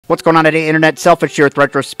What's going on today, Internet? CellPhish here with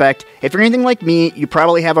Retrospect. If you're anything like me, you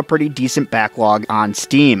probably have a pretty decent backlog on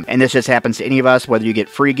Steam, and this just happens to any of us, whether you get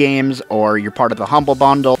free games, or you're part of the Humble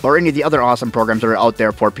Bundle, or any of the other awesome programs that are out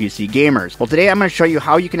there for PC gamers. Well, today I'm going to show you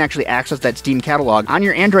how you can actually access that Steam catalog on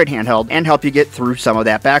your Android handheld and help you get through some of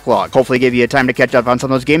that backlog. Hopefully give you time to catch up on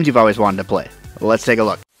some of those games you've always wanted to play. Let's take a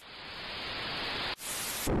look.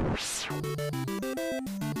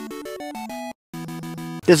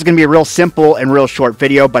 This is going to be a real simple and real short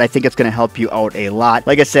video, but I think it's going to help you out a lot.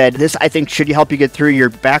 Like I said, this I think should help you get through your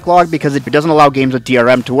backlog because it doesn't allow games with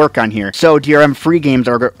DRM to work on here. So DRM free games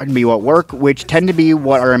are going to be what work, which tend to be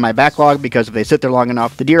what are in my backlog because if they sit there long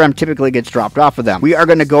enough, the DRM typically gets dropped off of them. We are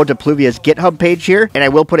going to go to Pluvia's GitHub page here, and I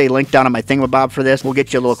will put a link down on my thingamabob for this. We'll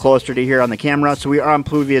get you a little closer to here on the camera. So we are on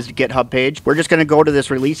Pluvia's GitHub page. We're just going to go to this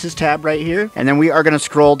releases tab right here, and then we are going to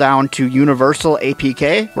scroll down to Universal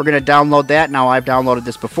APK. We're going to download that. Now I've downloaded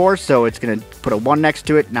this before, so it's going to put a 1 next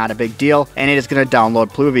to it, not a big deal, and it is going to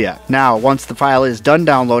download Pluvia. Now, once the file is done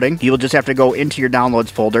downloading, you'll just have to go into your downloads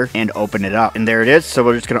folder and open it up. And there it is, so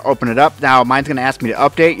we're just going to open it up. Now, mine's going to ask me to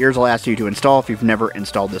update. Yours will ask you to install if you've never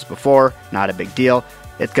installed this before. Not a big deal.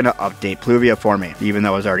 It's going to update Pluvia for me, even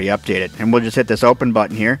though it's already updated. And we'll just hit this open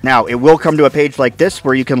button here. Now, it will come to a page like this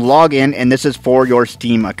where you can log in, and this is for your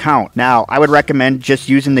Steam account. Now, I would recommend just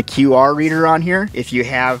using the QR reader on here if you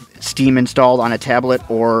have Steam installed on a tablet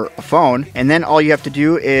or a phone, and then all you have to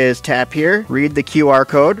do is tap here, read the QR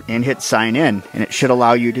code, and hit sign in, and it should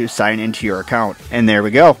allow you to sign into your account. And there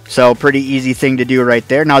we go. So pretty easy thing to do right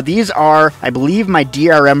there. Now these are, I believe, my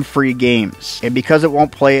DRM free games, and because it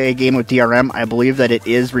won't play a game with DRM, I believe that it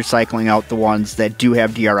is recycling out the ones that do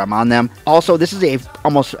have DRM on them. Also, this is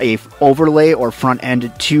almost a overlay or front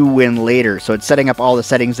end to Winlater, so it's setting up all the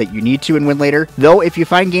settings that you need to in Winlater. Though if you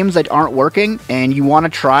find games that aren't working and you want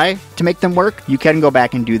to try to make them work, you can go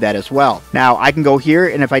back and do that as well. Now I can go here,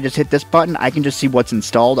 and if I just hit this button, I can just see what's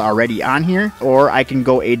installed already on here, or I can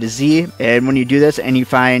go A to Z, and when you do this and you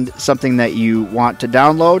find something that you want to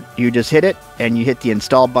download, you just hit it and you hit the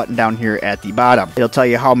install button down here at the bottom. It'll tell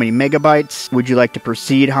you how many megabytes would you like to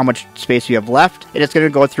proceed, how much space you have left, and it's going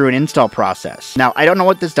to go through an install process. Now I don't know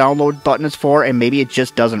what this download button is for, and maybe it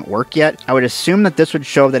just doesn't work yet. I would assume that this would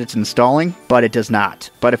show that it's installing, but it does not.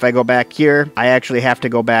 But if I go back here, I actually have to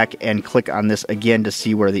go back and click on this again to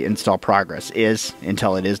see where the install progress is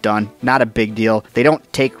until it is done. Not a big deal. They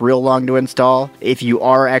don't take real long to install. If you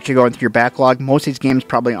are actually going through your backlog, most of these games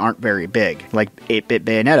probably aren't very big. Like 8-Bit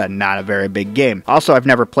Bayonetta, not a very big game. Also, I've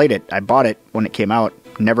never played it. I bought it when it came out.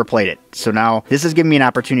 Never played it. So now this is giving me an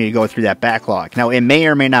opportunity to go through that backlog. Now it may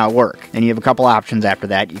or may not work, and you have a couple options after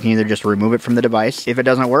that. You can either just remove it from the device if it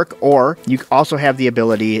doesn't work, or you also have the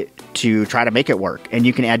ability to try to make it work, and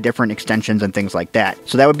you can add different extensions and things like that.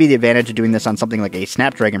 So that would be the advantage of doing this on something like a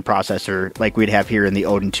Snapdragon processor like we'd have here in the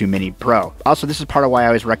Odin 2 Mini Pro. Also, this is part of why I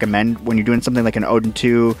always recommend when you're doing something like an Odin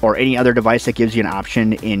 2 or any other device that gives you an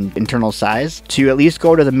option in internal size to at least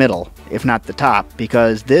go to the middle, if not the top,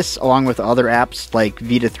 because this, along with other apps like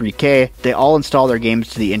Vita 3K, they all install their games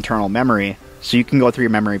to the internal memory, so you can go through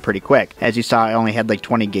your memory pretty quick. As you saw, I only had like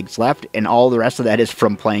 20 gigs left, and all the rest of that is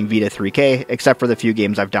from playing Vita 3K, except for the few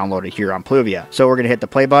games I've downloaded here on Pluvia. So we're going to hit the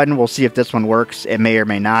play button. We'll see if this one works. It may or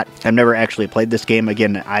may not. I've never actually played this game.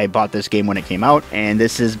 Again, I bought this game when it came out, and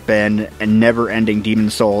this has been a never-ending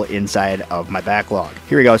demon soul inside of my backlog.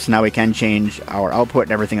 Here we go. So now we can change our output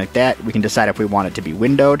and everything like that. We can decide if we want it to be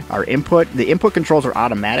windowed. Our input, the input controls are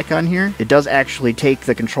automatic on here. It does actually take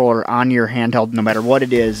the controller on your handheld, no matter what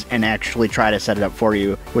it is, and actually try to set it up for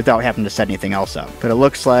you without having to set anything else up. But it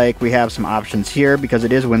looks like we have some options here because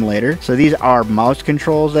it is Winlater. So these are mouse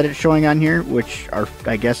controls that it's showing on here, which are,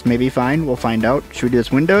 I guess, maybe fine. We'll find out. Should we do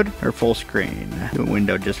this windowed or full screen? Do a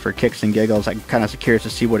windowed just for kicks and giggles. I'm kind of curious to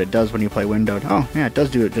see what it does when you play windowed. Oh, yeah, it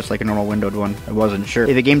does do it just like a normal windowed one. I wasn't sure.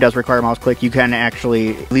 If the game does require mouse click, you can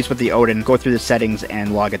actually, at least with the Odin, go through the settings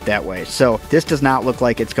and log it that way. So this does not look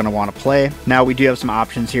like it's going to want to play. Now we do have some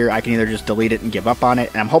options here. I can either just delete it and give up on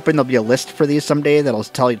it, and I'm hoping there'll be a list for these someday that'll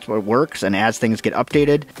tell you what works, and as things get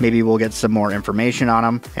updated, maybe we'll get some more information on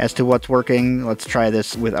them as to what's working. Let's try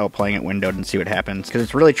this without playing it windowed and see what happens, because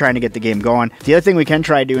it's really trying to get the game going. The other thing we can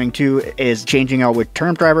try doing too is changing out which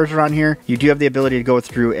term drivers are on here. You do have the ability to go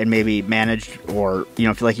through and maybe manage, or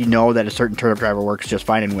feel like that a certain term driver works just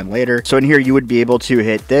fine in Winlater. So in here you would be able to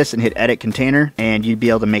hit this and hit edit container, and you'd be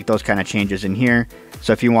able to make those kind of changes in here.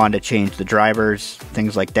 So if you wanted to change the drivers,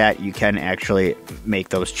 things like that, you can actually make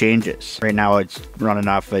those changes. Right Right now it's running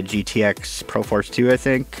off a GTX ProForce 2, I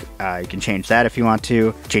think. You can change that if you want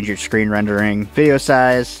to. Change your screen rendering, video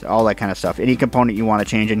size, all that kind of stuff. Any component you want to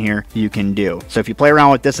change in here, you can do. So if you play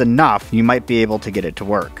around with this enough, you might be able to get it to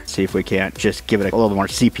work. See if we can't just give it a little bit more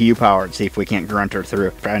CPU power and see if we can't grunt her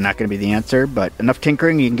through. Probably not going to be the answer, but enough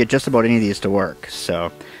tinkering, you can get just about any of these to work. So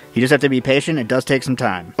you just have to be patient. It does take some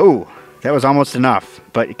time. Ooh, that was almost enough.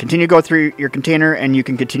 But continue to go through your container and you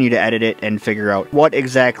can continue to edit it and figure out what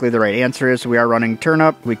exactly the right answer is. We are running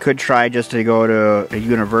turnip. We could try just to go to a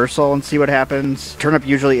universal and see what happens. Turnip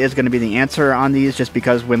usually is going to be the answer on these just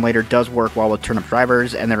because WinLater does work well with turnip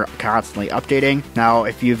drivers and they're constantly updating. Now,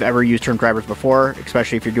 if you've ever used turnip drivers before,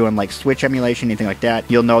 especially if you're doing like Switch emulation, anything like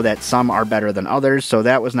that, you'll know that some are better than others. So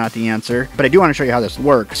that was not the answer. But I do want to show you how this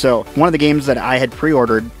works. So one of the games that I had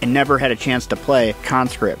pre-ordered and never had a chance to play,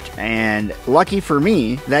 Conscript. And lucky for me,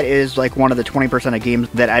 that is like one of the 20% of games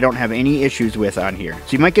that I don't have any issues with on here.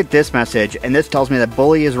 So you might get this message, and this tells me that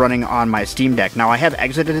Bully is running on my Steam Deck. Now I have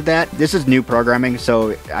exited that. This is new programming,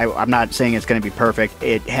 so I'm not saying it's going to be perfect.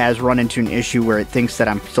 It has run into an issue where it thinks that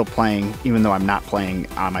I'm still playing, even though I'm not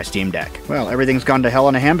playing on my Steam Deck. Well, everything's gone to hell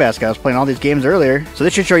in a handbasket. I was playing all these games earlier. So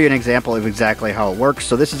this should show you an example of exactly how it works.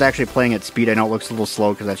 So this is actually playing at speed. I know it looks a little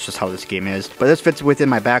slow because that's just how this game is, but this fits within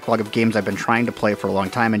my backlog of games I've been trying to play for a long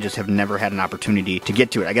time and just have never had an opportunity to get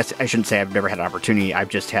to it. I guess I shouldn't say I've never had an opportunity, I've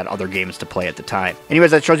just had other games to play at the time.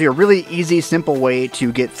 Anyways, that shows you a really easy, simple way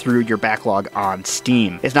to get through your backlog on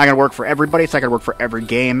Steam. It's not going to work for everybody, it's not going to work for every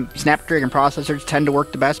game. Snapdragon processors tend to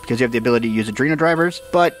work the best because you have the ability to use Adreno drivers,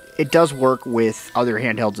 but it does work with other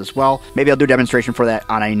handhelds as well. Maybe I'll do a demonstration for that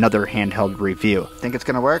on another handheld review. Think it's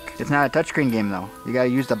going to work? It's not a touchscreen game though. You got to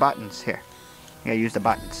use the buttons. Here. You got to use the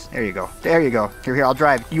buttons. There you go. There you go. Here, I'll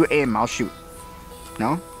drive. You aim, I'll shoot.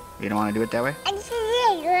 No? You don't want to do it that way?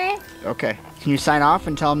 Okay. Can you sign off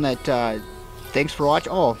and tell them that thanks for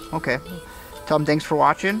watching? Oh, okay. Tell them thanks for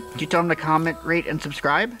watching. Can you tell them to comment, rate, and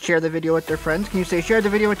subscribe? Share the video with their friends. Can you say share the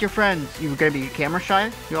video with your friends? You're going to be camera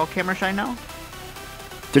shy? You all camera shy now?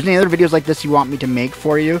 If there's any other videos like this you want me to make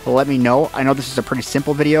for you, well, let me know. I know this is a pretty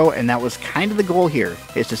simple video, and that was kind of the goal here,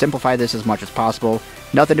 is to simplify this as much as possible.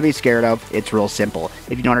 Nothing to be scared of. It's real simple.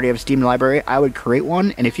 If you don't already have a Steam library, I would create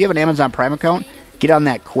one. And if you have an Amazon Prime account, get on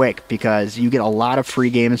that quick because you get a lot of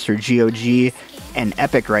free games through GOG and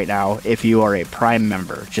Epic right now if you are a Prime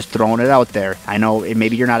member. Just throwing it out there. I know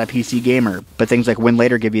maybe you're not a PC gamer, but things like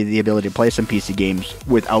WinLater give you the ability to play some PC games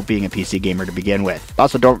without being a PC gamer to begin with.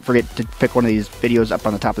 Also, don't forget to pick one of these videos up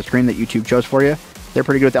on the top of the screen that YouTube chose for you. They're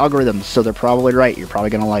pretty good with algorithms, so they're probably right. You're probably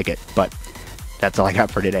going to like it, but that's all I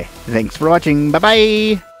got for today. Thanks for watching.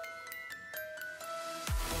 Bye-bye!